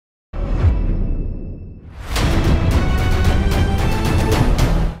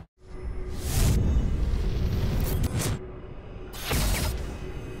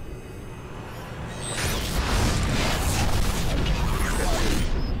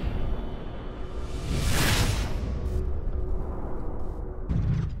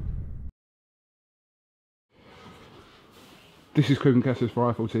This is KUGAN CASSIUS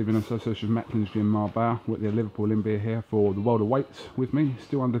for IFL TV in association with Macklin's Gym Marbella with the Liverpool Olympia here for the World of Weights with me,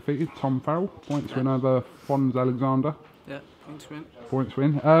 still undefeated, Tom Farrell, points win over Fonz Alexander. Yeah, points win. Points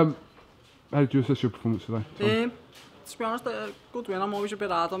win. How did you assess your performance today, Tom? To be honest, a good win. I'm always a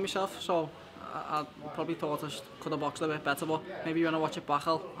bit hard on myself, so I probably thought I could have boxed a bit better, but maybe when I watch it back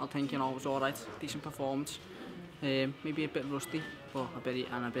I'll think, you know, it was alright, decent performance. Maybe a bit rusty, but a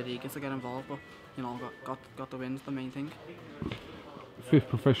bit eager to get involved, but you know, got the wins, the main thing. 5th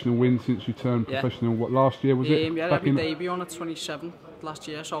professional win since you turned professional, what, last year was it? Yeah, back debut on at 27 last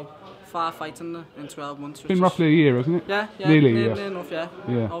year, so 5 fights in 12 months. It's been roughly a year, hasn't it? Yeah, nearly enough, yeah.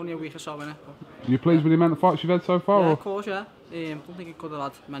 Only a week or so in it. Are you pleased with the amount of fights you've had so far? Yeah, or? of course, yeah. Don't think I could have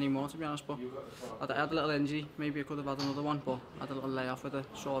had many more, to be honest, but I had a little injury, maybe I could have had another one, but I had a little layoff with a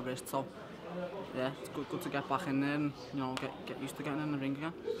sore wrist, so yeah, it's good to get back in there and, you know, get used to getting in the ring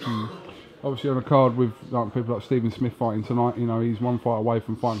again. Obviously on a card with people like Stephen Smith fighting tonight, you know, he's one fight away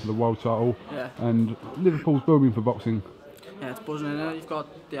from fighting for the world title, and Liverpool's booming for boxing. Yeah, it's buzzing in there. You've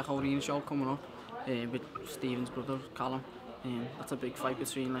got the Echo Arena show coming up with Stephen's brother, Callum. That's a big fight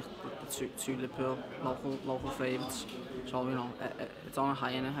between like the two Liverpool local favourites. So, you know, it's on a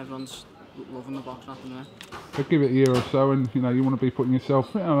high in it. Everyone's loving the boxing at the minute. So give it a year or so, and you know you want to be putting yourself,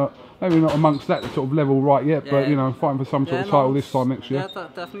 you know, maybe not amongst that sort of level right yet, but you know, fighting for some sort of title this time next year. Yeah,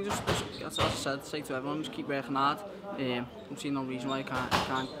 definitely. Just as I said, say to everyone, just keep working hard. I see no reason why you can't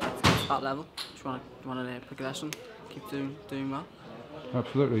get to that level. Just want to progress and keep doing well.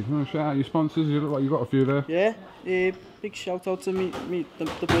 Absolutely. You want to shout out your sponsors? You look like you've got a few there. Yeah, big shout out to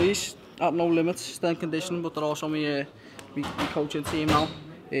the boys at No Limits, strength conditioning, but they're also my coaching team now.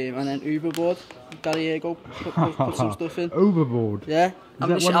 And then Overboard, Gary go put some stuff in. Overboard? Yeah. I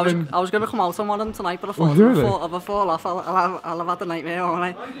was going to come out on one of them tonight, but I thought if I fall off, I'll have had a nightmare, won't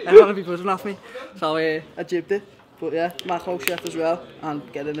I? Everyone will be buzzing off me. So I jibbed it. But yeah, Macro Chef as well, and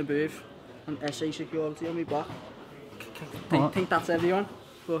get in the booth, and SA Security on my back. Think that's everyone.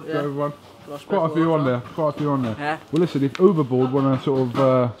 But yeah. Everyone. Quite a few on there. Yeah. Well, listen, if Overboard want to sort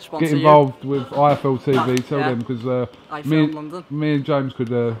of get involved with IFL TV, tell them, because me and James could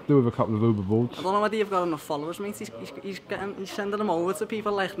do with a couple of Overboards. I don't know whether you've got enough followers, mate. He's sending them over to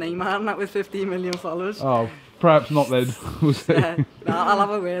people like Neymar and that with 15 million followers. Oh, perhaps not then. We'll see. Yeah, I'll have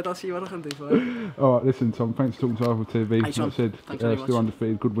a word. I'll see what I can do for you. All right, listen, Tom. Thanks for talking to IFL TV. Like I said, still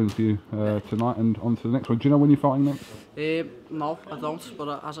undefeated. Good win for you tonight, and on to the next one. Do you know when you're fighting next? No, I don't.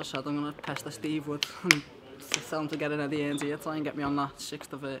 But as I said, I'm going to pester Steve Wood and tell him to get in at the ends here, try and get me on that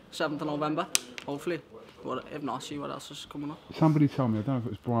 7th of November, hopefully. But if not, see what else is coming up. Somebody told me, I don't know if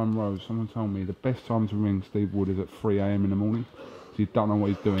it was Brian Rose, someone told me the best time to ring Steve Wood is at 3 AM in the morning. So you don't know what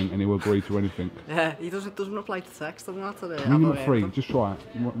he's doing and he'll agree to anything. Yeah, he doesn't reply to text and that today. Ring him at 3, just try it.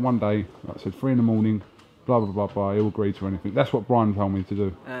 One day, like I said, 3 in the morning, blah blah blah blah, he'll agree to anything. That's what Brian told me to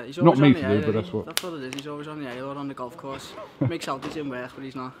do. He's not me to do, but that's what it is. He's always on the air or on the golf course. Makes out he's in work, but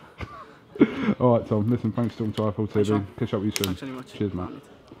he's not. Alright Tom, listen, thanks for talking to IFL TV. Catch up with you soon. Thanks very much. Cheers mate.